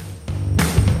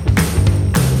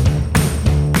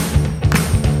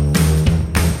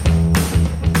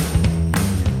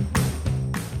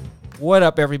What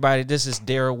up, everybody? This is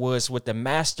Daryl Woods with the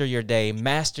Master Your Day,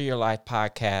 Master Your Life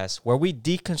podcast, where we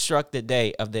deconstruct the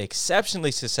day of the exceptionally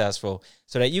successful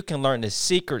so that you can learn the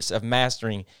secrets of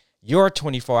mastering your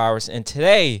 24 hours. And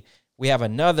today, we have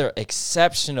another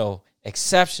exceptional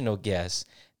guest,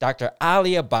 Dr.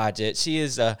 Alia Bajet. She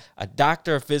is a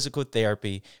doctor of physical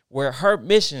therapy, where her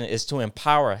mission is to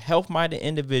empower health-minded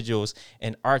individuals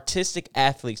and artistic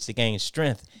athletes to gain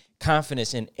strength,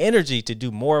 confidence, and energy to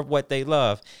do more of what they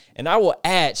love. And I will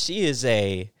add, she is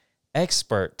a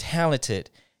expert, talented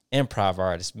improv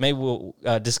artist. Maybe we'll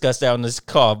discuss that on this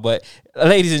call. But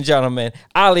ladies and gentlemen,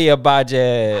 Alia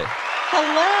Bajet.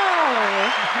 Hello.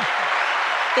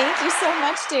 Thank you so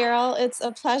much, Daryl. It's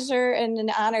a pleasure and an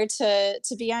honor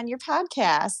to be on your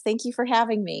podcast. Thank you for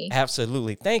having me.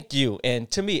 Absolutely. Thank you.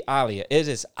 And to me, Alia, it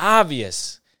is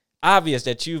obvious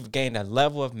that you've gained a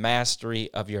level of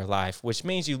mastery of your life, which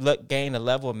means you gain a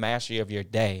level of mastery of your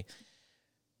day.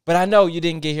 But I know you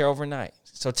didn't get here overnight.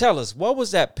 So tell us, what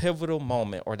was that pivotal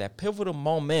moment or that pivotal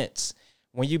moments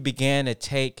when you began to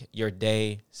take your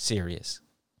day serious?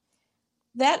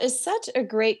 That is such a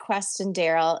great question,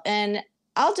 Daryl. And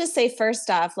I'll just say first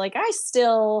off,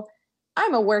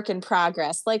 I'm a work in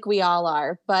progress, like we all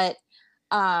are. But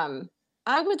I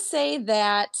would say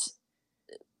that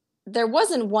there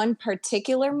wasn't one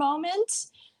particular moment,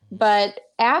 but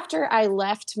after I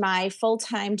left my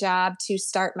full-time job to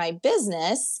start my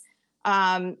business,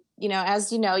 as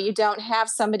you know, you don't have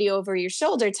somebody over your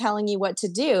shoulder telling you what to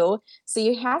do. So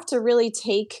you have to really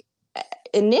take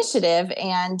initiative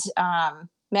and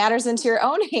matters into your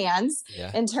own hands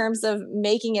in terms of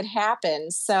making it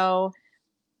happen. So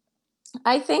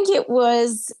I think it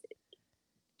was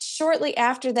shortly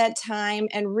after that time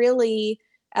and really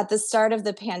at the start of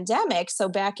the pandemic, so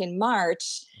back in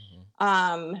March,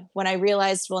 when I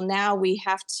realized, well, now we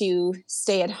have to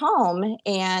stay at home,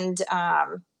 and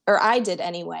or I did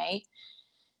anyway.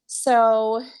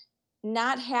 So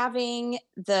not having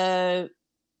the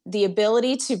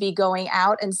ability to be going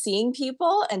out and seeing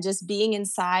people and just being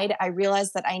inside, I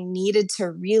realized that I needed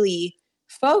to really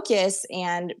focus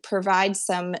and provide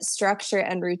some structure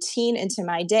and routine into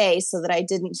my day so that I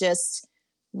didn't just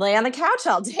lay on the couch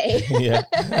all day.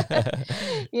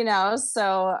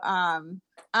 So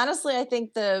honestly, I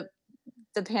think the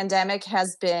pandemic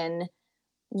has been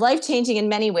life-changing in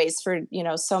many ways for,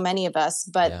 so many of us,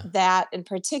 but that in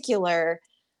particular,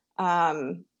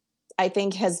 I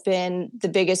think has been the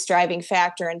biggest driving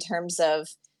factor in terms of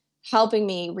helping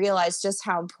me realize just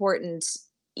how important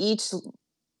each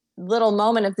little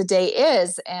moment of the day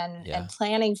is and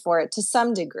planning for it to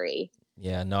some degree.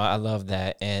 Yeah, no, I love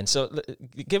that. And so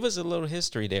give us a little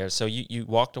history there. So you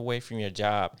walked away from your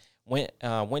job. When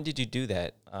did you do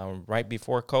that? Right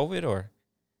before COVID or?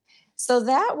 So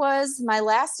that was my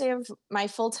last day of my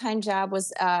full-time job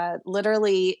was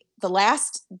literally the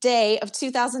last day of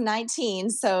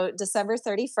 2019. So December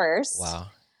 31st. Wow.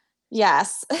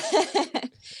 Yes.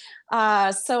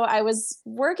 So I was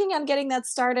working on getting that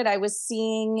started. I was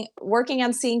working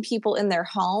on seeing people in their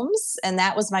homes, and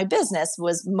that was my business,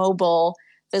 was mobile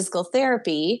physical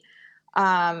therapy.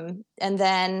 And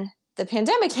then the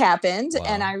pandemic happened,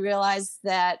 and I realized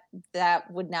that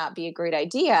would not be a great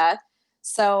idea.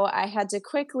 So I had to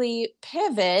quickly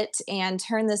pivot and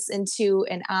turn this into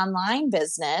an online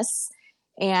business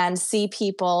and see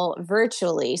people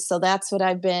virtually. So that's what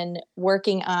I've been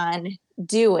working on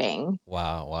doing.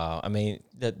 Wow. I mean,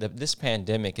 this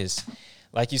pandemic is,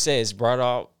 like you say, it's brought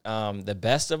out the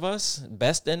best in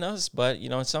us. But,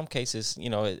 in some cases,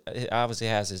 it obviously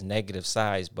has its negative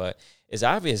sides. But it's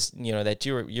obvious, that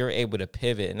you're able to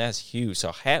pivot, and that's huge.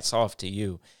 So hats off to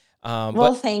you.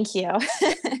 Well, thank you.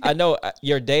 I know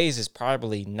your days is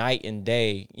probably night and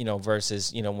day,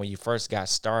 versus, when you first got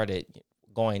started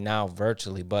going now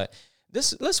virtually. But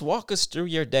let's walk us through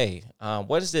your day.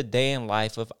 What does the day in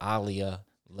life of Alia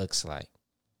looks like?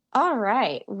 All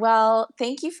right. Well,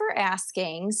 thank you for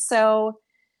asking. So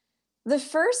the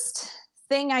first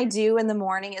thing I do in the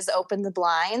morning is open the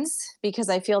blinds because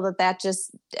I feel that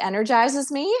just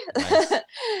energizes me. Nice.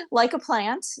 Like a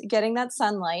plant, getting that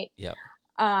sunlight. Yep.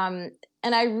 And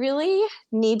I really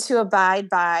need to abide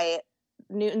by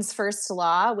Newton's first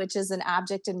law, which is an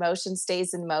object in motion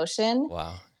stays in motion.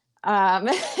 Wow. And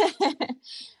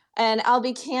I'll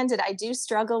be candid, I do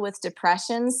struggle with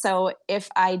depression. So if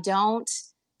I don't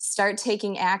start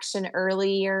taking action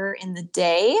earlier in the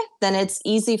day, then it's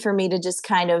easy for me to just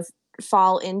kind of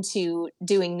fall into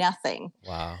doing nothing.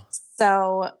 Wow.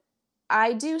 So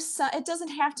I do, it doesn't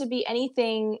have to be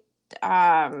anything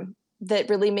that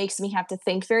really makes me have to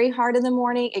think very hard in the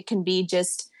morning. It can be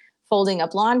just folding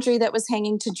up laundry that was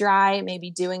hanging to dry,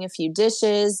 maybe doing a few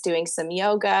dishes, doing some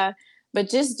yoga. but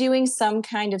just doing some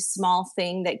kind of small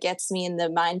thing that gets me in the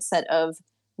mindset of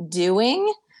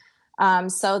doing,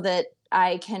 so that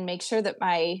I can make sure that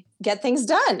I get things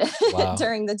done Wow.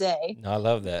 during the day. No, I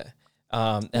love that.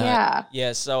 Yeah.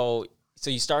 Yeah. So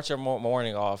you start your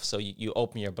morning off. So you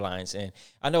open your blinds, and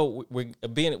I know we're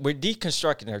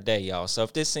deconstructing our day, y'all. So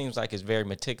if this seems like it's very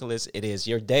meticulous, it is.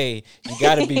 Your day, you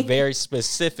got to be very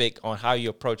specific on how you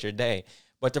approach your day.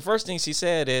 But the first thing she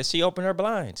said is she opened her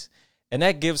blinds. And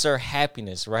that gives her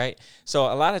happiness, right? So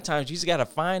a lot of times you just got to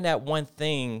find that one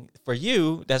thing for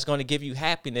you that's going to give you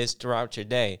happiness throughout your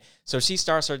day. So she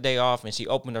starts her day off and she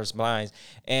opened her blinds.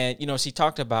 And, she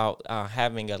talked about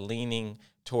having a leaning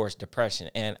towards depression.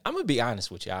 And I'm going to be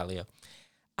honest with you, Alia.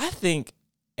 I think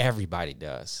everybody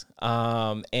does.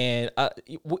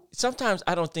 Sometimes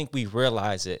I don't think we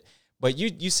realize it. But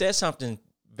you said something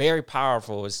very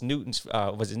powerful. It's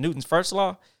was it Newton's first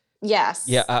law? Yes.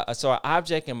 Yeah. So an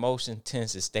object in motion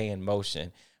tends to stay in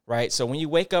motion, right? So when you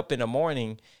wake up in the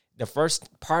morning, the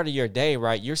first part of your day,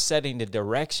 right, you're setting the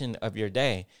direction of your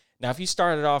day. Now, if you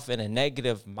started off in a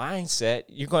negative mindset,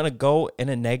 you're going to go in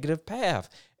a negative path.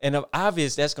 And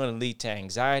obvious, that's going to lead to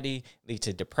anxiety, lead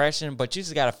to depression, but you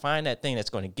just got to find that thing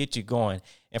that's going to get you going.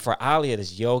 And for Alia,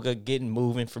 it's yoga, getting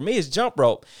moving. For me, it's jump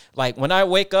rope. Like when I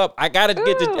wake up, I gotta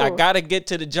get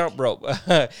to the jump rope.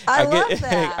 I love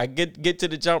that. I get to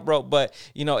the jump rope. But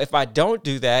if I don't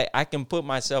do that, I can put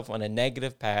myself on a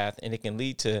negative path, and it can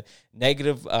lead to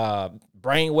negative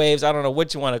brain waves. I don't know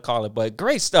what you want to call it, but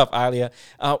great stuff, Alia.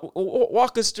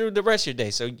 Walk us through the rest of your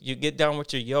day. So you get done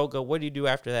with your yoga. What do you do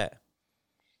after that?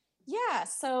 Yeah,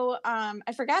 so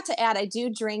I forgot to add, I do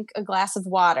drink a glass of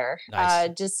water, Nice.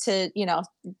 just to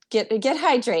get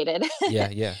hydrated. Yeah,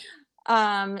 yeah.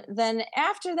 Then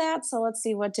after that, so let's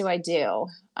see, what do I do?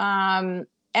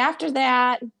 After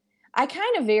that, I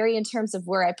kind of vary in terms of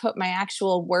where I put my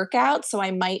actual workout. So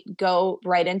I might go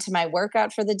right into my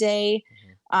workout for the day,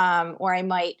 or I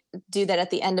might do that at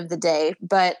the end of the day.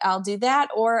 But I'll do that,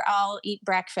 or I'll eat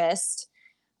breakfast.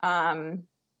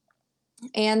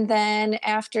 And then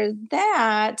after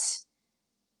that,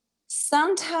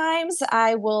 sometimes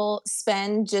I will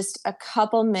spend just a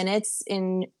couple minutes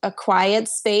in a quiet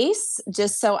space,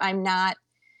 just so I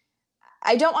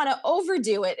don't want to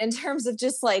overdo it in terms of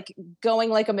just like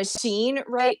going like a machine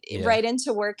Yeah. right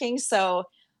into working. So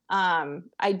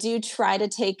I do try to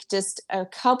take just a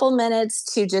couple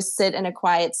minutes to just sit in a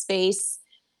quiet space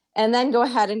and then go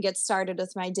ahead and get started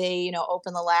with my day,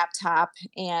 open the laptop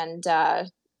and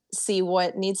see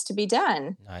what needs to be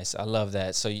done. Nice. I love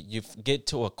that. So you get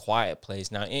to a quiet place.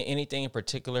 Now, anything in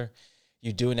particular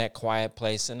you do in that quiet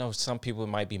place? I know some people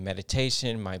might be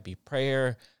meditation, might be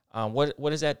prayer. What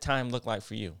does that time look like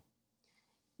for you?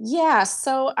 Yeah,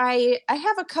 so I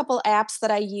have a couple apps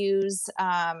that I use,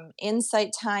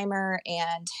 Insight Timer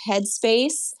and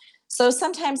Headspace. So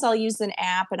sometimes I'll use an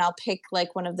app and I'll pick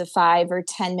like one of the 5 or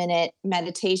 10 minute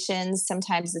meditations.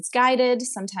 Sometimes it's guided,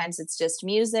 sometimes it's just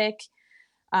music.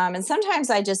 And sometimes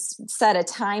I just set a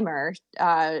timer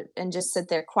and just sit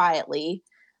there quietly,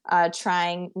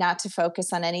 trying not to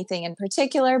focus on anything in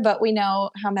particular. But we know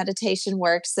how meditation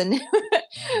works, and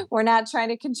we're not trying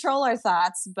to control our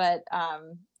thoughts, but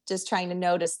just trying to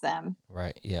notice them.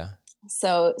 Right. Yeah.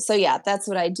 So yeah, that's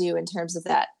what I do in terms of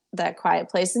that quiet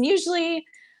place. And usually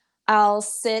I'll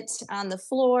sit on the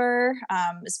floor,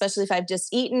 especially if I've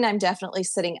just eaten. I'm definitely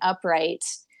sitting upright,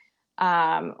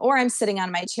 or I'm sitting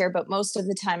on my chair. But most of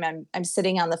the time, I'm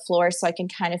sitting on the floor, so I can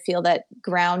kind of feel that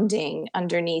grounding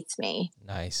underneath me.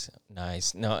 Nice.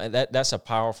 Nice. No, that's a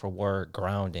powerful word,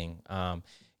 grounding. A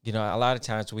lot of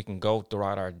times we can go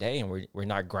throughout our day and we're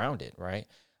not grounded, right?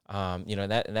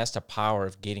 That's the power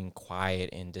of getting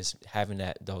quiet and just having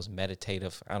those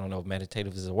meditative, I don't know if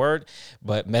meditative is a word,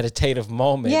 but meditative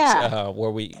moments, Yeah.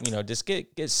 where we, just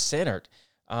get centered.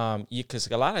 Because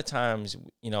a lot of times,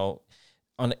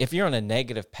 if you're on a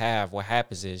negative path, what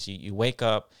happens is you wake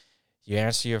up, you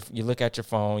look at your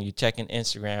phone, you checking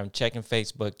Instagram, checking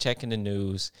Facebook, checking the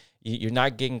news. You're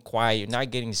not getting quiet. You're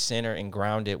not getting centered and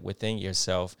grounded within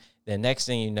yourself. The next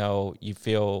thing you know, you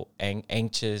feel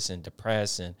anxious and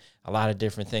depressed and a lot of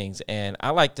different things. And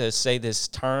I like to say this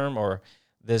term or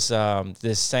this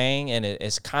saying, and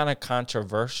it's kind of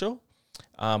controversial,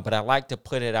 but I like to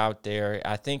put it out there.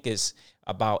 I think it's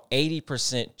about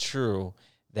 80% true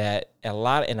that in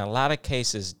a lot of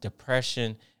cases,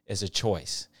 depression is a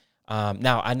choice.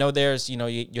 Now, I know there's,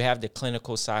 you have the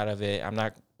clinical side of it. I'm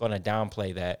not going to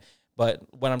downplay that. But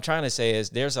what I'm trying to say is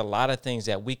there's a lot of things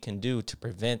that we can do to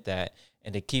prevent that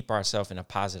and to keep ourselves in a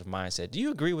positive mindset. Do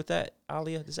you agree with that,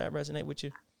 Alia? Does that resonate with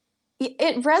you?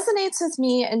 It resonates with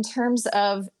me in terms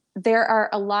of there are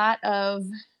a lot of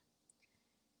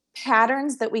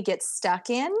patterns that we get stuck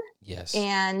in. Yes.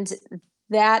 And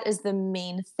that is the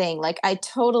main thing. Like, I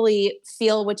totally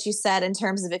feel what you said in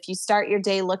terms of if you start your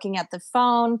day looking at the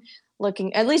phone,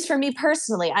 looking, at least for me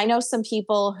personally, I know some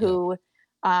people Yep. who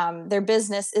their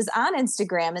business is on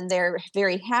Instagram and they're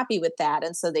very happy with that.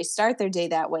 And so they start their day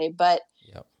that way. But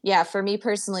Yep. yeah, for me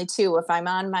personally too, if I'm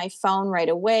on my phone right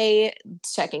away,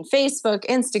 checking Facebook,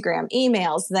 Instagram,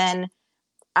 emails, then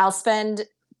I'll spend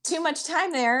too much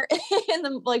time there in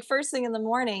the like first thing in the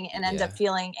morning and end up Yeah.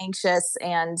 feeling anxious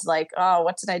and like, oh,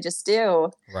 what did I just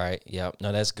do? Right. Yep.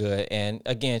 No, that's good. And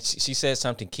again, she said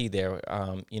something key there.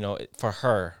 For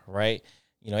her, right?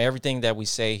 Everything that we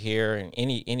say here in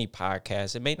any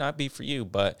podcast, it may not be for you,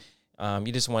 but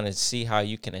you just want to see how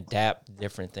you can adapt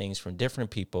different things from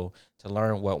different people to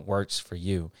learn what works for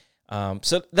you.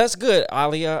 So that's good,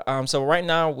 Alia. So right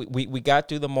now we got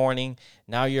through the morning.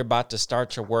 Now you're about to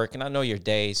start your work, and I know your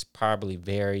days probably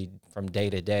vary from day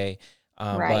to day.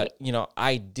 Right. But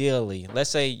ideally, let's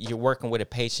say you're working with a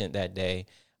patient that day.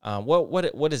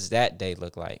 What does that day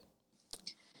look like?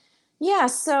 Yeah.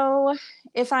 So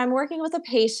if I'm working with a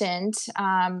patient,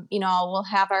 we'll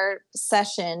have our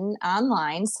session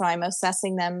online. So I'm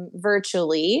assessing them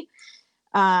virtually,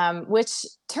 which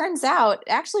turns out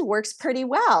actually works pretty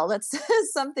well. That's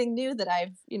something new that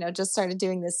I've, just started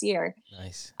doing this year.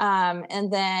 Nice.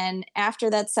 And then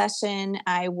after that session,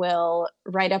 I will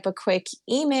write up a quick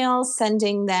email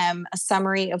sending them a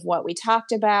summary of what we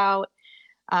talked about.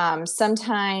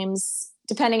 Sometimes,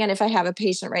 depending on if I have a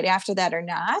patient right after that or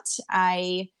not,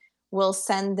 I will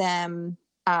send them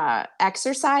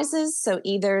exercises. So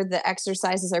either the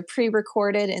exercises are pre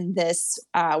recorded in this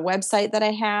website that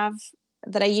I have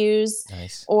that I use,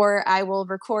 Nice. or I will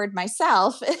record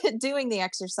myself doing the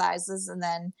exercises and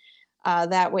then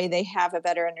that way they have a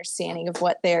better understanding of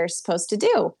what they're supposed to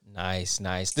do. Nice,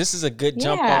 nice. This is a good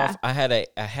jump off. Yeah.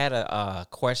 I had a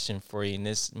question for you, and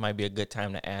this might be a good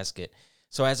time to ask it.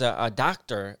 So, as a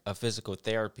doctor of physical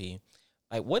therapy,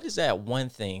 like, what is that one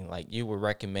thing like you would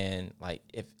recommend? Like,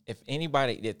 if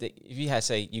anybody, if you had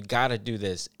say you got to do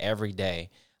this every day,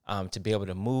 to be able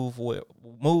to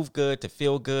move good, to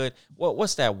feel good,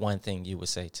 what's that one thing you would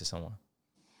say to someone?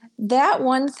 That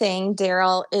one thing,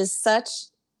 Daryl, is such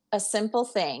a simple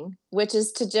thing, which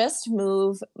is to just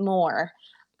move more.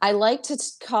 I like to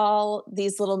call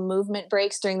these little movement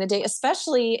breaks during the day,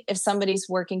 especially if somebody's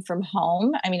working from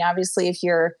home. I mean, obviously, if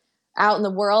you're out in the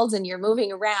world and you're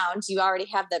moving around, you already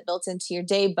have that built into your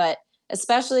day. But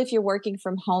especially if you're working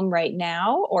from home right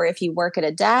now, or if you work at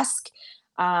a desk,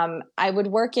 I would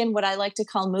work in what I like to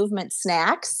call movement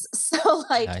snacks. So,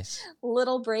 like Nice.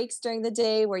 little breaks during the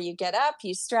day where you get up,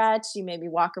 you stretch, you maybe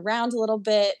walk around a little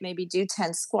bit, maybe do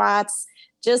 10 squats.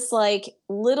 Just like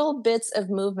little bits of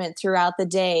movement throughout the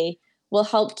day will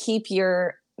help keep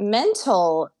your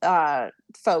mental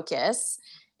focus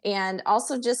and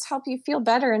also just help you feel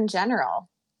better in general.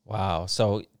 Wow.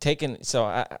 So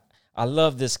I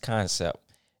love this concept.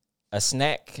 A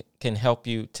snack can help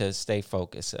you to stay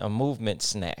focused. A movement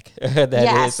snack, that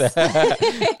is. Yes.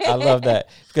 I love that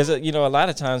because a lot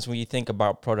of times when you think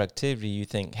about productivity, you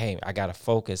think, "Hey, I got to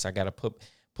focus. I got to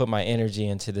put my energy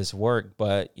into this work."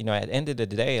 But at the end of the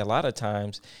day, a lot of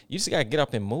times you just got to get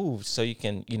up and move so you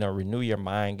can renew your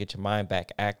mind, get your mind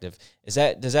back active. Does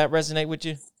that resonate with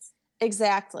you?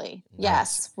 Exactly. Nice.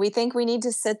 Yes. We think we need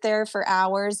to sit there for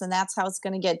hours and that's how it's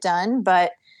going to get done.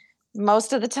 But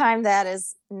most of the time, that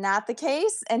is not the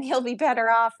case. And you'll be better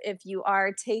off if you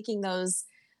are taking those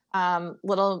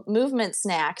little movement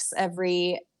snacks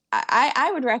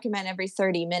I would recommend every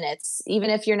 30 minutes, even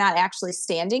if you're not actually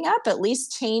standing up, at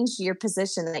least change your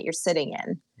position that you're sitting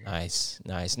in. Nice,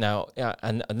 nice. Now,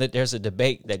 and there's a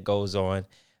debate that goes on.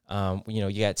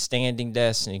 You got standing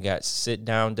desks and you got sit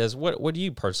down desks. What do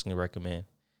you personally recommend?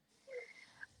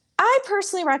 I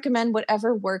personally recommend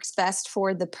whatever works best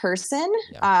for the person.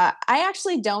 Yeah. I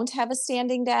actually don't have a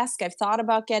standing desk. I've thought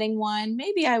about getting one.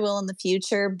 Maybe I will in the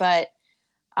future, but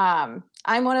I'm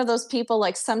one of those people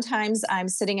like sometimes I'm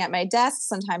sitting at my desk,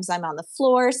 sometimes I'm on the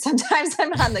floor, sometimes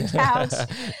I'm on the couch.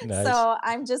 Nice. So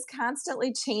I'm just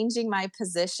constantly changing my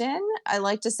position. I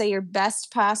like to say your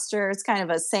best posture, it's kind of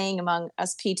a saying among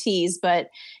us PTs, but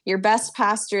your best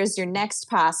posture is your next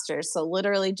posture. So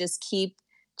literally just keep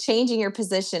changing your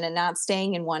position and not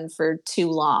staying in one for too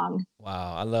long.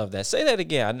 Wow, I love that. Say that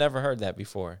again. I never heard that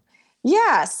before.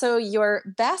 Yeah, so your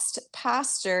best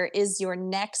posture is your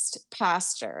next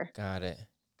posture. Got it.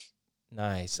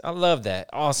 Nice. I love that.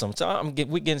 Awesome. So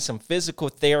we're getting some physical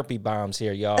therapy bombs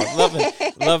here, y'all.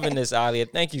 Loving this, Alia.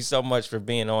 Thank you so much for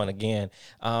being on again.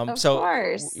 Of So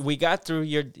course. we got through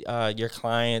your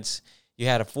clients. you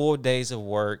had a full days of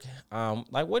work.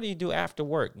 Like, what do you do after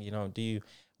work? Do you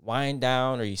wind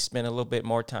down, or you spend a little bit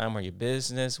more time on your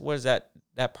business? What does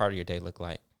that part of your day look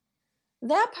like?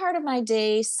 That part of my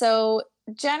day, so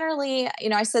generally,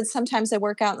 I said sometimes I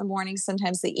work out in the morning,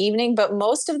 sometimes the evening, but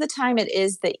most of the time it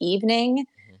is the evening.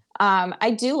 Mhm.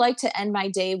 I do like to end my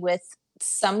day with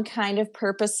some kind of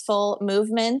purposeful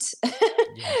movement.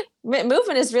 Yeah.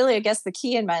 Movement is really, I guess, the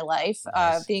key in my life,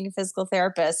 Nice. being a physical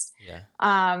therapist. Yeah.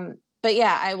 But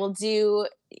yeah, I will do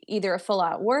either a full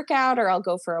out workout or I'll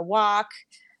go for a walk.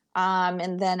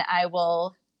 And then I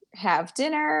will have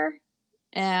dinner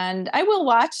and I will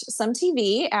watch some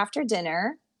TV after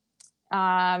dinner.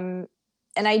 Um,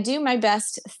 and I do my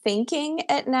best thinking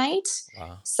at night.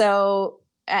 Wow. So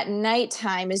at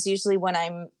nighttime is usually when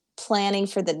I'm planning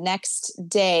for the next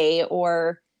day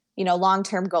or,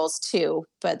 long-term goals too.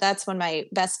 But that's when my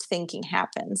best thinking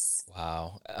happens.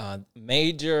 Wow.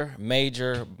 Major,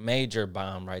 major, major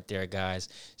bomb right there, guys.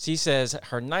 She says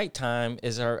her nighttime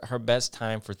is her best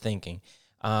time for thinking.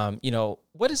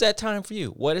 What is that time for you?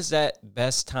 What is that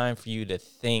best time for you to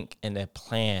think and to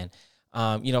plan?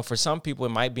 For some people, it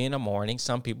might be in the morning.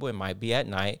 Some people, it might be at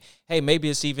night. Hey, maybe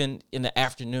it's even in the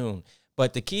afternoon.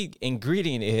 But the key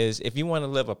ingredient is, if you want to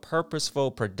live a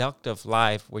purposeful, productive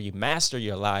life where you master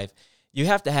your life, you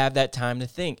have to have that time to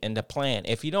think and to plan.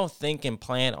 If you don't think and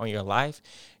plan on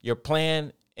your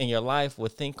plan and your life will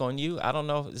think on you. I don't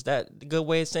know, is that a good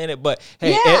way of saying it? But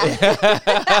hey, Yeah,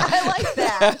 I like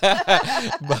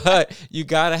that. but you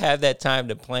gotta have that time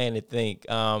to plan and think,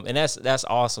 and that's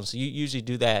awesome. So you usually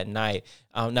do that at night.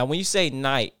 Now, when you say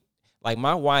night, like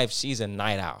my wife, she's a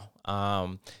night owl.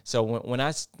 So when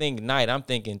I think night, I'm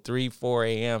thinking 3, 4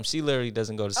 a.m. She literally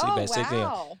doesn't go to sleep Oh, at 6 a.m.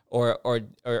 wow. Or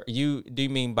do you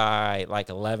mean by like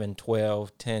 11,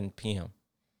 12, 10 p.m.?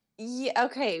 Yeah,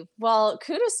 okay. Well,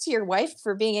 kudos to your wife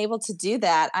for being able to do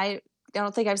that. I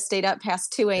don't think I've stayed up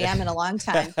past 2 a.m. in a long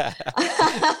time.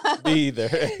 Me either.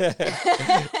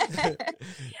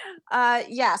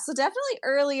 Yeah, so definitely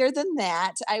earlier than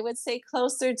that. I would say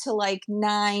closer to like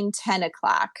 9, 10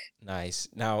 o'clock. Nice.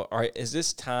 Now, is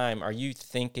this time, are you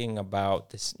thinking about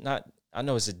this? Not, I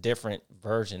know it's a different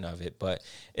version of it, but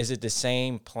is it the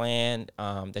same plan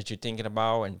that you're thinking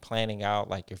about and planning out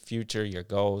like your future, your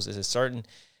goals? Is it certain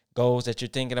goals that you're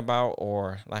thinking about,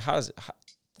 or like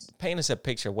paint us a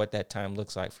picture of what that time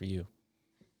looks like for you?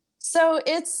 So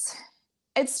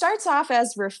it starts off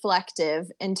as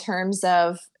reflective in terms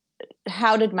of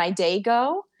how did my day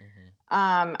go?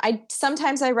 Hmm. I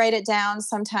sometimes I write it down,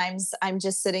 sometimes I'm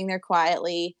just sitting there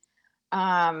quietly.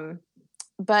 Um,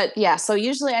 but yeah, so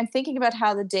usually I'm thinking about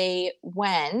how the day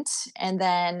went, and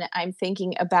then I'm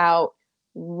thinking about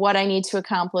what I need to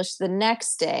accomplish the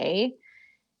next day.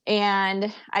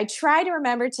 And I try to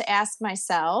remember to ask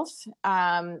myself,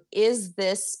 is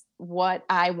this what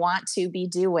I want to be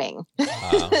doing?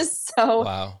 Wow. So,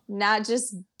 Wow. not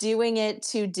just doing it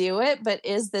to do it, but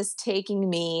is this taking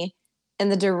me in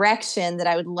the direction that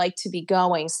I would like to be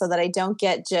going so that I don't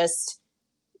get just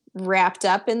wrapped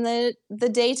up in the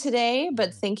day to day,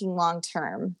 but thinking long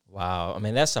term. Wow. I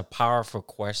mean, that's a powerful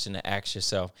question to ask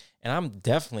yourself. And I'm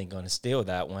definitely going to steal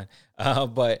that one.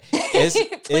 But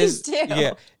Please do.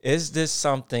 yeah, is this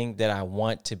something that I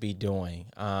want to be doing?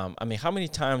 I mean, how many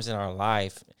times in our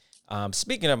life,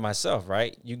 speaking of myself,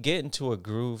 right? You get into a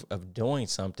groove of doing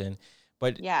something,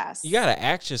 but you got Yes. to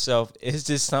ask yourself, is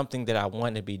this something that I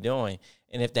want to be doing?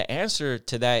 And if the answer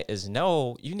to that is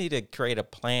no, you need to create a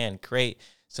plan, create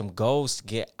some goals to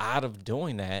get out of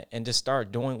doing that and just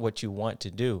start doing what you want to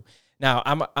do. Now,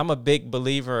 I'm a big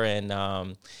believer in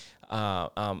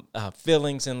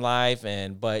feelings in life,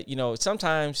 but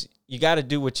sometimes you got to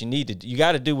do what you need to do. You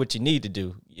got to do what you need to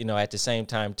do, at the same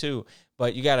time too.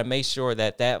 But you got to make sure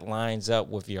that that lines up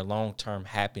with your long term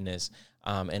happiness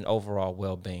and overall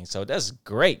well being. So that's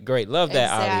great, great. Love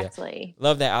that, Alia. Exactly.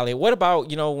 Love that, Alia. What about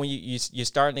when you're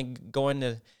starting to go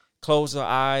into close your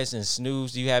eyes and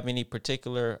snooze? Do you have any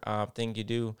particular thing you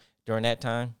do during that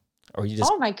time, or you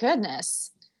just Oh my goodness.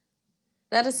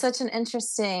 That is such an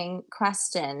interesting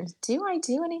question. Do I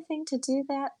do anything to do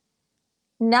that?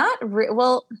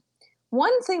 Well,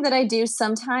 one thing that I do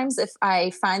sometimes if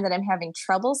I find that I'm having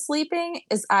trouble sleeping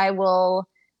is I will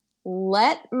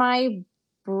let my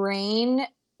brain,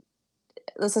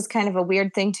 this is kind of a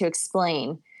weird thing to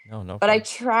explain, no, no but I problem.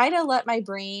 try to let my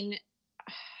brain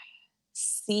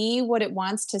see what it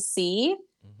wants to see.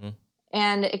 Hmm.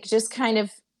 And it just kind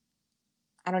of,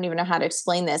 I don't even know how to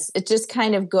explain this. It just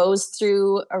kind of goes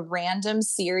through a random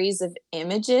series of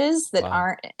images that Wow.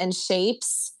 aren't and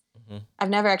shapes. Hmm. I've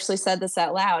never actually said this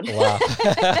out loud. Wow.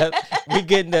 We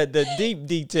getting the deep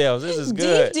details. This is Deep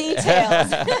good.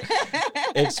 details.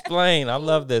 Explain. I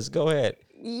love this. Go ahead.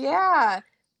 Yeah.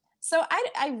 So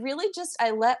I really just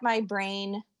I let my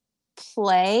brain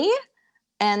play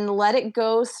and let it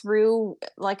go through,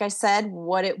 like I said,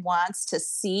 what it wants to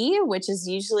see, which is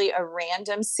usually a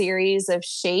random series of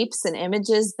shapes and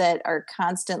images that are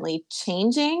constantly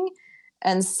changing.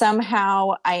 And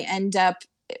somehow I end up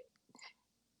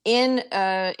in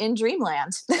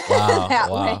dreamland Wow, that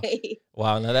wow, way.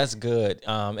 wow. Now that's good.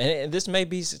 And this may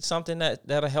be something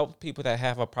that'll help people that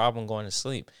have a problem going to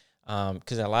sleep.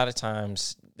 Because a lot of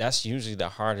times that's usually the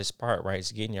hardest part, right?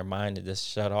 Is getting your mind to just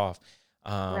shut off.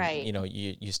 Right.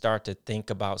 You start to think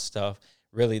about stuff.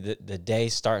 Really, the day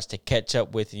starts to catch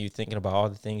up with you, thinking about all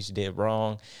the things you did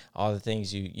wrong, all the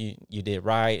things you did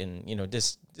right, and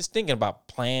just thinking about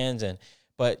plans and.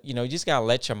 But you just gotta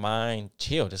let your mind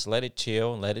chill. Just let it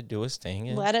chill and let it do its thing,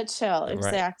 and Let it chill. right,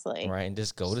 Exactly. right, and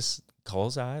just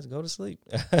close eyes, go to sleep.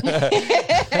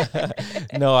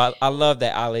 No, I love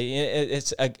that, Ali.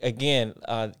 It's again,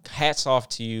 hats off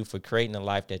to you for creating the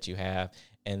life that you have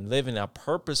and living a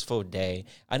purposeful day.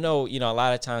 I know, a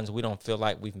lot of times we don't feel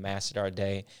like we've mastered our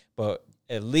day, but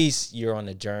at least you're on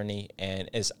the journey and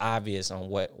it's obvious on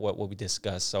what we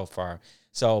discussed so far.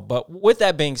 So, but with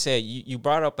that being said, you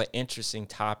brought up an interesting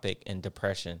topic in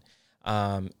depression.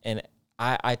 And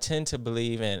I tend to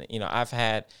believe in, I've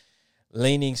had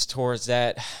leanings towards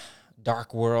that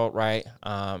dark world, right?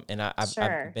 And I've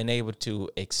Sure. been able to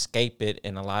escape it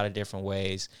in a lot of different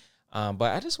ways. But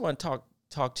I just want to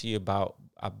talk to you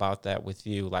about that with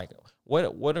you. Like,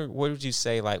 what would you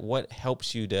say? Like, what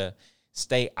helps you to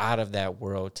stay out of that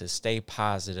world, to stay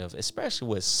positive, especially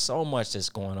with so much that's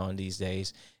going on these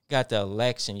days? You got the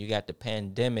election, you got the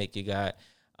pandemic, you got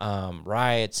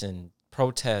riots and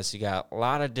protests. You got a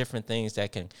lot of different things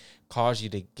that can cause you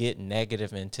to get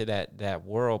negative into that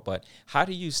world. But how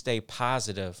do you stay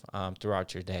positive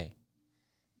throughout your day?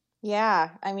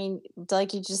 Yeah, I mean,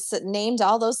 like you just named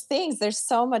all those things. There's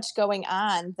so much going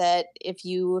on that if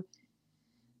you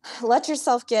let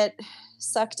yourself get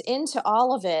sucked into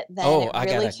all of it, then Oh, it I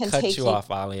really gotta can cut take you you.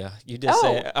 off, Alia. You just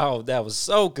Oh, said, "Oh, that was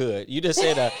so good." You just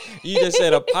said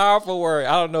a powerful word.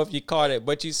 I don't know if you caught it,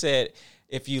 but you said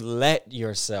if you let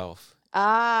yourself,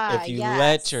 ah, if you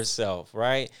let yes. yourself,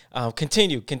 right?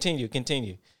 Continue.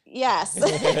 Yes.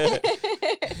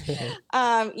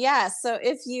 Yeah. So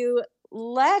if you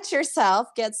let yourself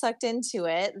get sucked into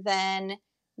it, then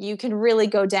you can really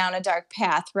go down a dark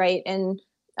path, right? And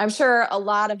I'm sure a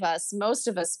lot of us, most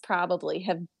of us probably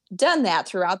have done that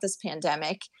throughout this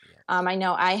pandemic. Yeah. I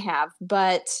know I have,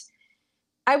 but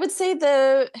I would say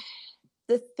the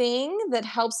thing that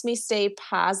helps me stay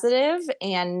positive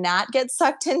and not get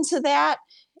sucked into that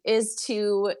is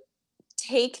to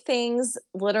take things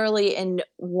literally in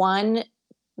one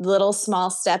little small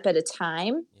step at a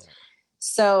time. Yeah.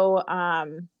 So,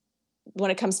 when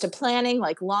it comes to planning,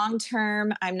 like long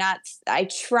term, I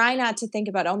try not to think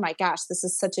about, oh my gosh, this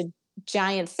is such a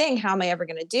giant thing. How am I ever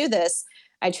going to do this?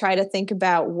 I try to think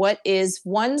about what is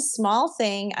one small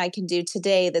thing I can do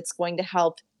today that's going to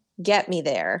help get me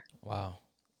there. Wow.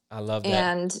 I love that.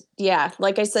 And yeah,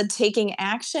 like I said, taking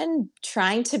action,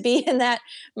 trying to be in that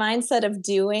mindset of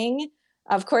doing.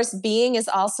 Of course, being is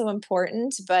also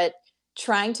important, but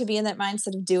trying to be in that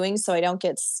mindset of doing so I don't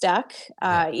get stuck,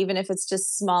 Yeah. even if it's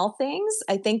just small things.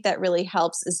 I think that really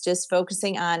helps is just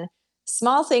focusing on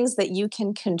small things that you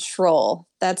can control.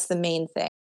 That's the main thing.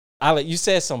 Ale, you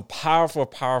said some powerful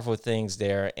things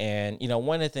there. And,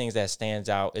 one of the things that stands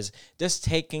out is just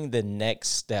taking the next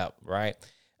step, right?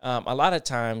 A lot of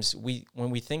times when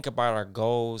we think about our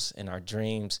goals and our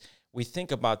dreams, we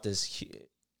think about this.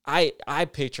 I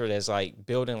picture it as like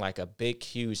building like a big,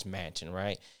 huge mansion,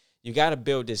 right? You got to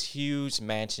build this huge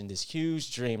mansion, this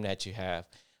huge dream that you have.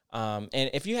 And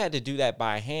if you had to do that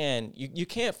by hand, you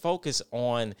can't focus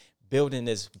on building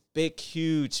this big,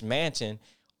 huge mansion.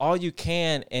 All you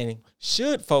can and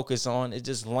should focus on is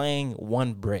just laying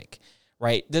one brick,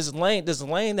 right? Just laying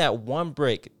that one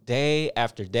brick day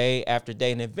after day after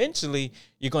day, and eventually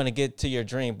you're going to get to your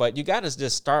dream. But you got to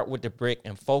just start with the brick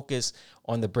and focus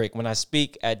on the brick. When I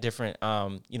speak at different,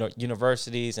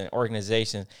 universities and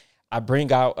organizations, I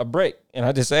bring out a brick and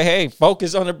I just say, "Hey,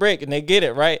 focus on the brick," and they get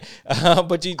it right.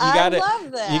 But you I gotta love you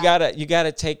that. gotta you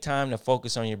gotta take time to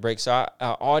focus on your brick. So,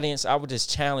 audience, I would just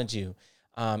challenge you.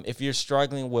 If you're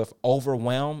struggling with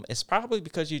overwhelm, it's probably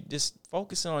because you just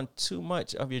focus on too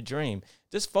much of your dream.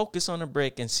 Just focus on the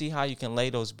brick and see how you can lay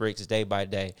those bricks day by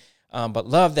day. But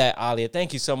love that, Alia.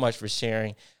 Thank you so much for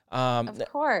sharing. Um, Of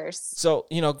course. so,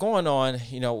 going on,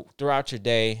 throughout your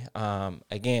day,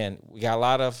 again, we got a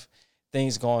lot of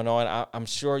things going on. I'm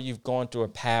sure you've gone through a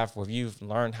path where you've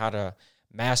learned how to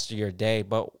master your day.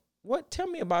 But Tell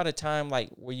me about a time like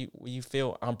where you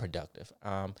feel unproductive.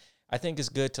 I think it's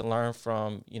good to learn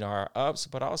from, our ups,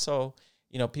 but also,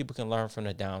 people can learn from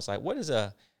the downs. Like, what does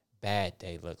a bad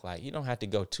day look like? You don't have to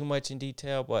go too much in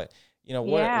detail, but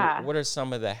Yeah. what are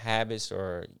some of the habits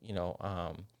or,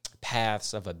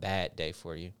 paths of a bad day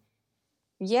for you?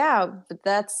 Yeah, but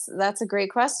that's a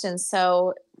great question.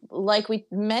 So, like we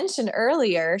mentioned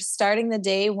earlier, starting the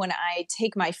day when I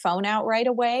take my phone out right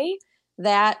away,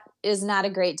 that is not a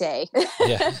great day.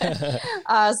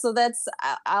 Yeah. So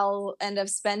I'll end up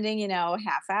spending,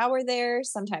 half hour there,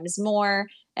 sometimes more,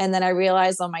 and then I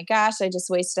realize, oh my gosh, I just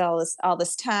wasted all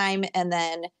this time, and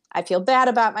then I feel bad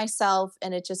about myself,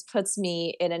 and it just puts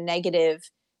me in a negative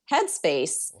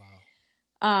headspace.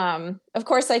 Wow. Of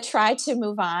course, I try to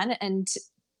move on and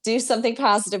do something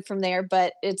positive from there,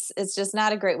 but it's just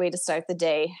not a great way to start the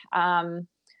day.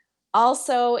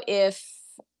 Also, if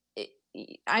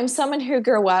I'm someone who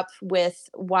grew up with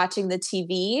watching the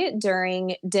TV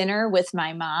during dinner with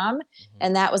my mom, Mhm.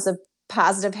 and that was a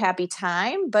positive, happy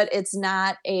time, but it's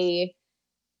not a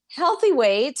healthy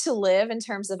way to live in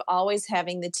terms of always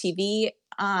having the TV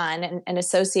on and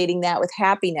associating that with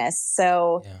happiness.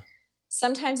 So Yeah.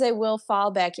 sometimes I will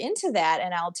fall back into that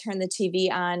and I'll turn the TV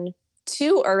on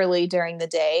too early during the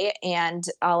day and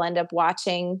I'll end up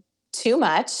watching too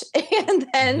much and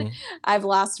then Hmm. I've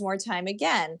lost more time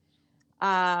again.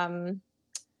 Um,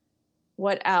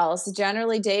 what else?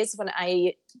 Generally, days when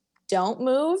I don't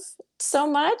move so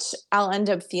much, I'll end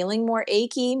up feeling more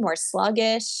achy, more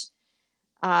sluggish.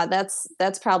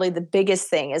 That's probably the biggest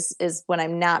thing is when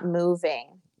I'm not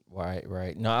moving. Right,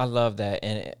 right. No, I love that,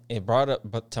 and it brought up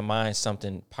but to mind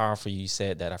something powerful you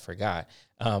said that I forgot.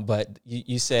 But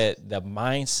you said the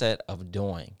mindset of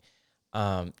doing.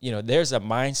 There's a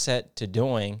mindset to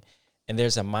doing, and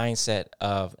there's a mindset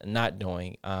of not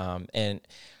doing. And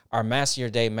our Master Your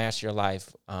Day, Master Your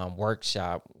Life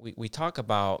workshop, we talk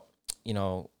about,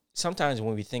 sometimes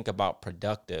when we think about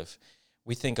productive,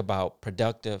 we think about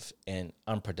productive and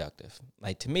unproductive.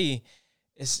 Like to me,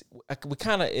 it's we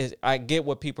kind of I get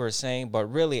what people are saying, but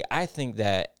really I think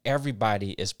that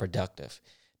everybody is productive.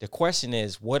 The question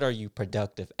is, what are you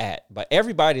productive at? But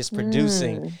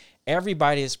Mm,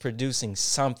 everybody is producing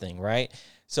something, right?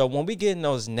 So when we get in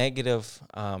those negative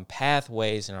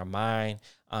pathways in our mind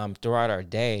throughout our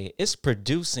day, it's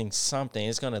producing something.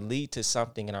 It's going to lead to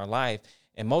something in our life.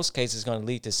 In most cases, it's going to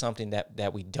lead to something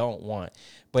that we don't want.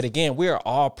 But again, we are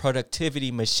all productivity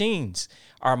machines.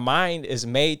 Our mind is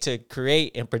made to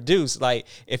create and produce. Like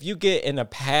if you get in a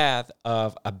path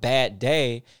of a bad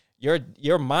day,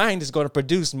 your mind is going to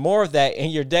produce more of that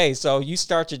in your day. So you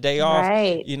start your day off,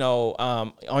 right.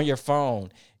 on your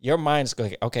phone. Your mind's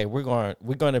going, okay, we're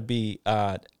going to be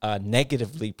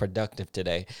negatively productive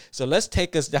today. So let's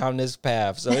take us down this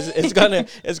path. So it's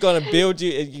gonna build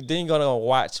you. Then you're gonna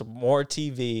watch more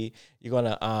TV. You're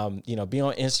gonna be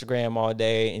on Instagram all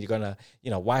day, and you're gonna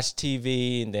watch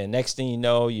TV, and then next thing you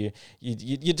know, you're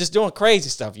just doing crazy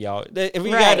stuff, y'all. If we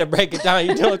got to Right. break it down,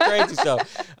 you're doing crazy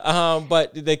stuff.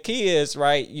 But the key is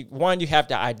right. You have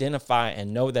to identify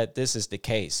and know that this is the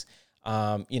case.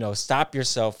 Stop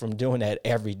yourself from doing that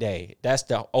every day. That's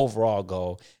the overall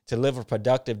goal, to live a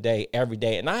productive day every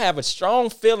day. And I have a strong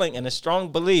feeling and a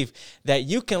strong belief that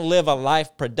you can live a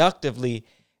life productively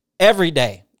every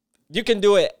day. You can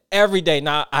do it every day.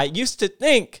 Now, I used to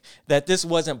think that this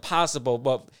wasn't possible,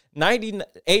 but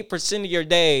 98% of your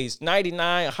days,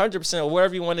 99, 100% of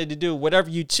whatever you wanted to do, whatever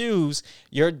you choose,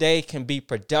 your day can be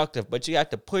productive. But you have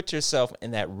to put yourself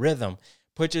in that rhythm.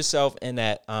 Put yourself in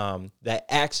that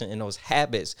action, in those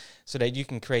habits, so that you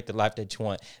can create the life that you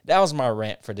want. That was my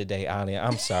rant for today, Alia.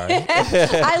 I'm sorry.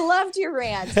 I loved your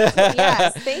rant.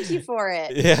 Yes, thank you for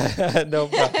it. Yeah,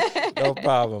 no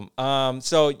problem.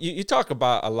 So you talk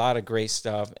about a lot of great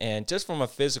stuff, and just from a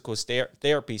physical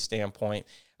therapy standpoint,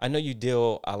 I know you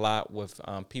deal a lot with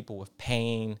people with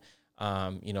pain,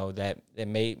 that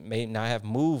may not have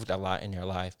moved a lot in their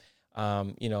life. How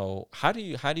do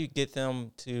you get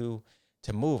them to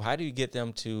move? How do you get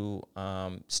them to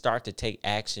start to take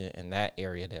action in that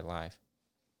area of their life?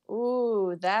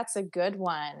 Ooh, that's a good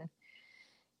one.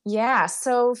 Yeah.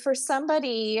 So for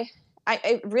somebody,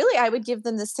 I would give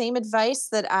them the same advice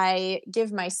that I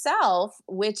give myself,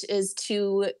 which is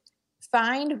to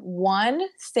find one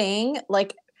thing.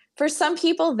 Like for some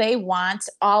people, they want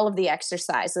all of the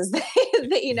exercises.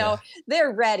 Yeah.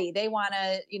 They're ready. They want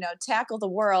to, tackle the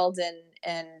world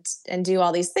and do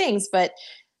all these things. But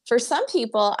for some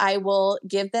people, I will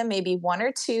give them maybe one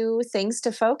or two things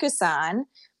to focus on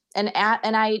and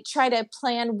I try to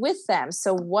plan with them.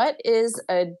 So what is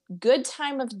a good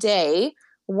time of day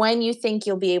when you think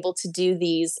you'll be able to do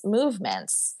these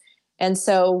movements? And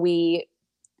so we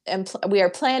are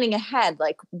planning ahead,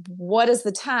 like what is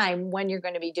the time when you're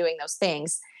going to be doing those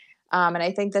things. And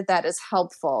I think that that is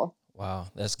helpful Wow,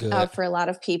 that's good. for a lot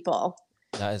of people.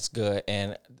 That's good.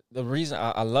 And the reason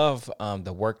I love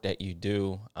the work that you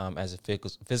do as a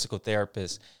physical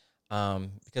therapist,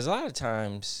 because a lot of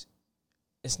times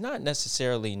it's not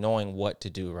necessarily knowing what to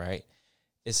do, right?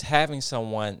 It's having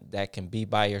someone that can be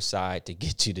by your side to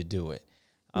get you to do it.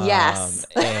 Yes,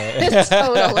 And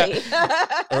totally.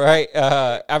 right.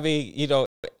 I mean,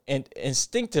 and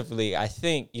instinctively, I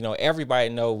think, everybody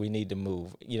know we need to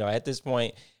move, at this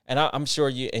point. And I'm sure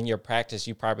you, in your practice,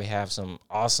 you probably have some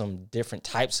awesome different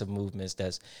types of movements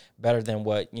that's better than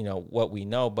what we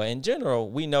know. But in general,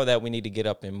 we know that we need to get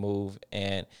up and move.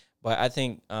 But I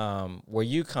think where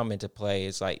you come into play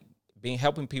is like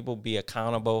helping people be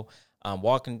accountable,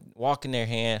 walking their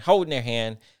hand, holding their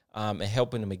hand, and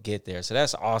helping them to get there. So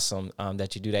that's awesome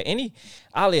that you do that.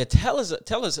 Alia, tell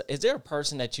us, is there a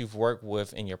person that you've worked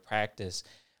with in your practice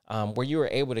where you were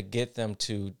able to get them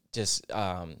to just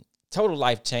total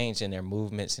life change in their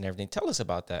movements and everything? Tell us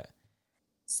about that.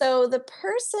 So the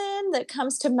person that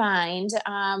comes to mind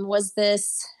was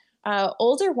this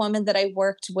older woman that I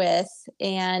worked with,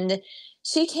 and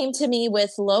she came to me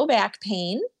with low back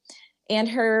pain. And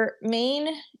her main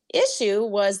issue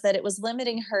was that it was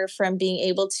limiting her from being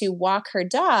able to walk her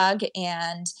dog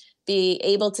and be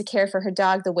able to care for her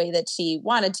dog the way that she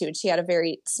wanted to. And she had a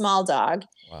very small dog.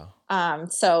 Wow.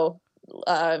 So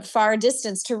far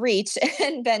distance to reach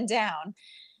and bend down.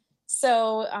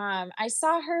 So I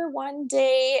saw her one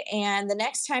day, and the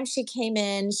next time she came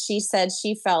in, she said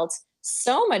she felt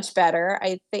so much better.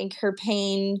 I think her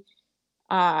pain,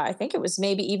 I think it was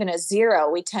maybe even a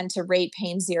 0. We tend to rate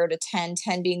pain 0 to 10,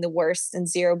 10 being the worst and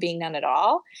 0 being none at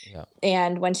all. Yeah.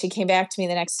 And when she came back to me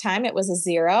the next time, it was a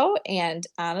 0. And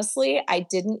honestly, I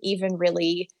didn't even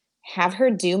really have her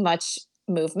do much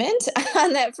movement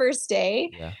on that first day.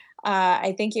 Yeah.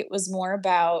 I think it was more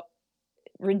about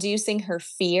reducing her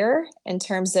fear in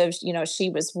terms of, she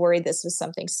was worried this was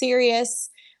something serious.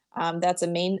 That's a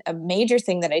major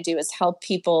thing that I do is help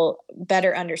people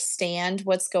better understand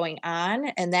what's going on.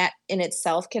 And that in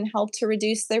itself can help to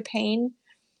reduce their pain.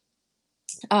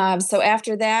 So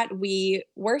after that, we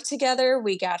worked together,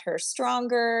 we got her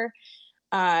stronger.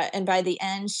 And by the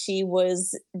end, she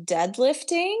was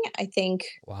deadlifting. I think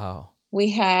Wow.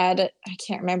 I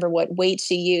can't remember what weight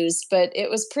she used, but it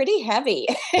was pretty heavy.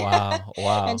 Wow.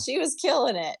 Wow. And she was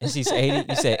killing it. And she's 80,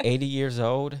 you said 80 years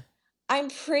old? I'm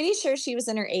pretty sure she was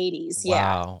in her 80s.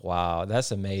 Yeah. Wow.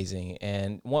 That's amazing.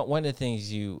 And one of the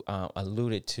things you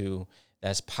alluded to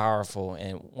that's powerful,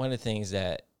 and one of the things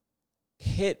that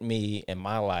hit me in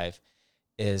my life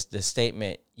is the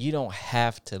statement, you don't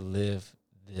have to live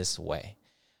this way.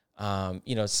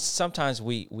 Sometimes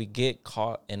we get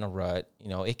caught in a rut.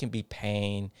 It can be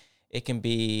pain. It can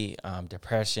be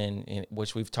depression,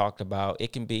 which we've talked about.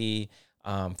 It can be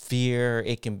fear.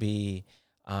 It can be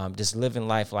just living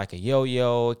life like a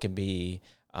yo-yo. It can be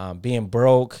being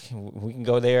broke. We can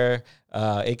go there.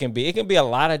 It can be a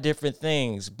lot of different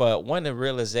things. But one of the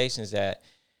realizations that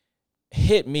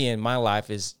hit me in my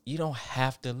life is you don't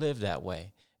have to live that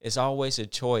way. It's always a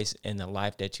choice in the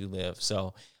life that you live.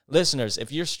 So listeners,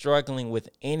 if you're struggling with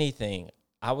anything,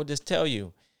 I would just tell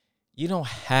you, you don't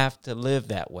have to live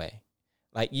that way.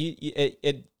 Like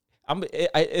it's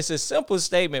a simple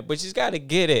statement, but she's got to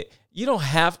get it. You don't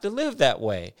have to live that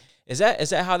way. Is that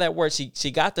how that works?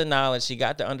 She got the knowledge, she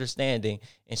got the understanding,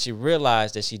 and she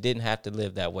realized that she didn't have to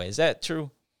live that way. Is that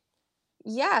true?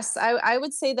 Yes, I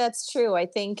would say that's true. I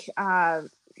think,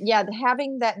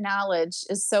 having that knowledge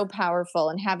is so powerful,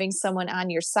 and having someone on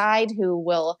your side who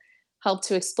will help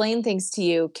to explain things to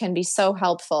you can be so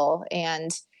helpful.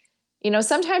 And,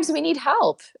 sometimes we need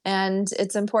help, and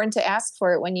it's important to ask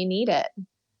for it when you need it.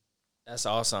 That's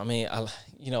awesome. I mean,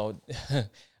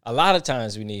 a lot of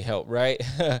times we need help, right?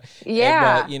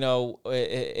 Yeah. But,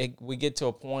 we get to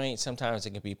a point, sometimes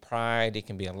it can be pride. It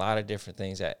can be a lot of different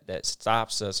things that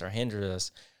stops us or hinders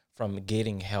us from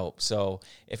getting help. So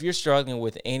if you're struggling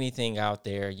with anything out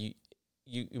there, you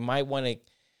might want to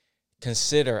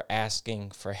consider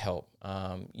asking for help.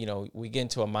 We get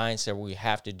into a mindset where we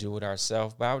have to do it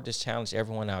ourselves, but I would just challenge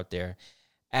everyone out there,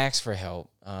 ask for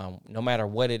help. No matter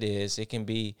what it is, it can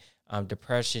be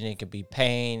depression, it can be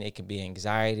pain, it can be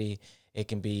anxiety, it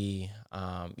can be,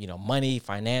 money,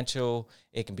 financial,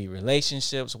 it can be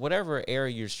relationships, whatever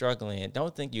area you're struggling in.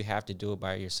 Don't think you have to do it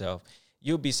by yourself.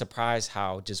 You'll be surprised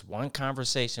how just one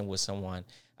conversation with someone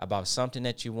about something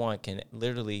that you want can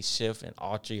literally shift and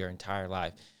alter your entire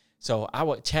life. So I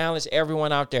would challenge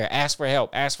everyone out there, ask for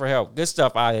help. Good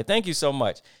stuff, Alia. Thank you so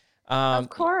much. Of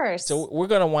course. So we're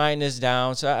going to wind this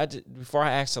down. So before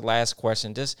I ask the last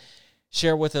question, just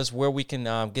share with us where we can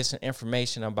get some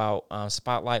information about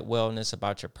Spotlight Wellness,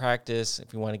 about your practice.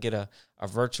 If you want to get a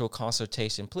virtual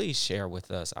consultation, please share with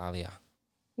us, Alia.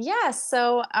 Yeah,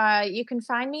 so you can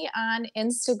find me on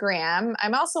Instagram.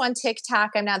 I'm also on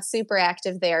TikTok. I'm not super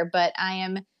active there, but I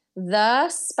am the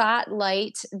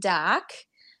Spotlight Doc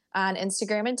on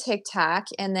Instagram and TikTok.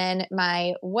 And then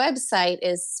my website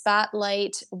is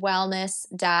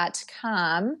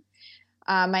spotlightwellness.com.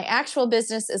 My actual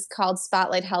business is called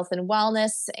Spotlight Health and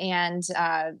Wellness, and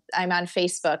I'm on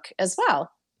Facebook as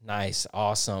well. Nice.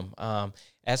 Awesome.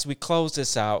 As we close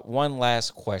this out, one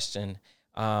last question.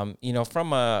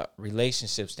 From a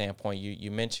relationship standpoint, you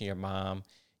mentioned your mom,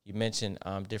 you mentioned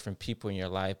different people in your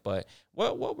life, but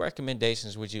what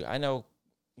recommendations would you, I know,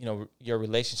 your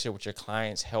relationship with your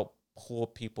clients help pull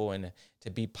people and to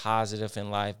be positive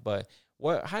in life, but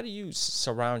how do you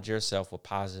surround yourself with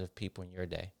positive people in your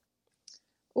day?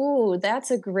 Ooh,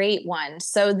 that's a great one.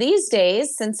 So these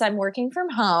days, since I'm working from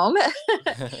home,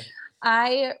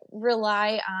 I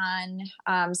rely on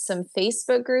some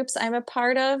Facebook groups I'm a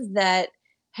part of that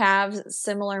have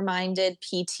similar minded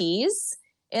PTs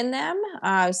in them.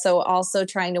 So also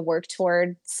trying to work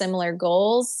toward similar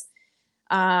goals.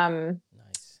 Nice.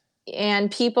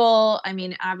 And people, I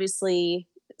mean, obviously,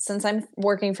 since I'm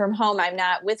working from home, I'm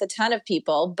not with a ton of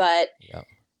people, but Yep.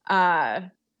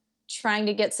 Trying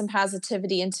to get some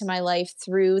positivity into my life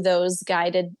through those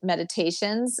guided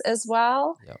meditations as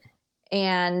well. Yep.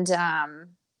 And I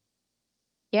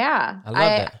love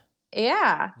that.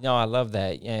 Yeah, No, I love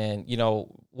that. And,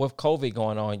 with COVID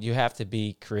going on, you have to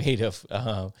be creative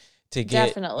to get,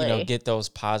 definitely. get those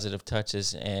positive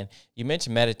touches. And you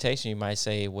mentioned meditation. You might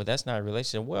say, well, that's not a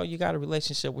relationship. Well, you got a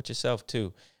relationship with yourself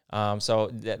too. So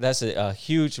that's a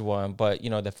huge one. But, the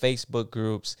Facebook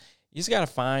groups, you just got to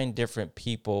find different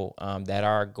people that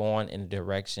are going in the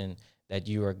direction that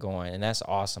you are going. And that's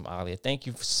awesome, Alia. Thank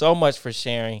you so much for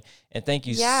sharing. And thank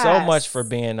you so much for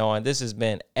being on. This has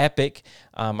been epic.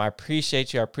 I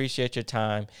appreciate you. I appreciate your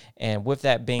time. And with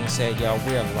that being said, y'all,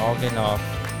 we're logging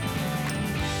off.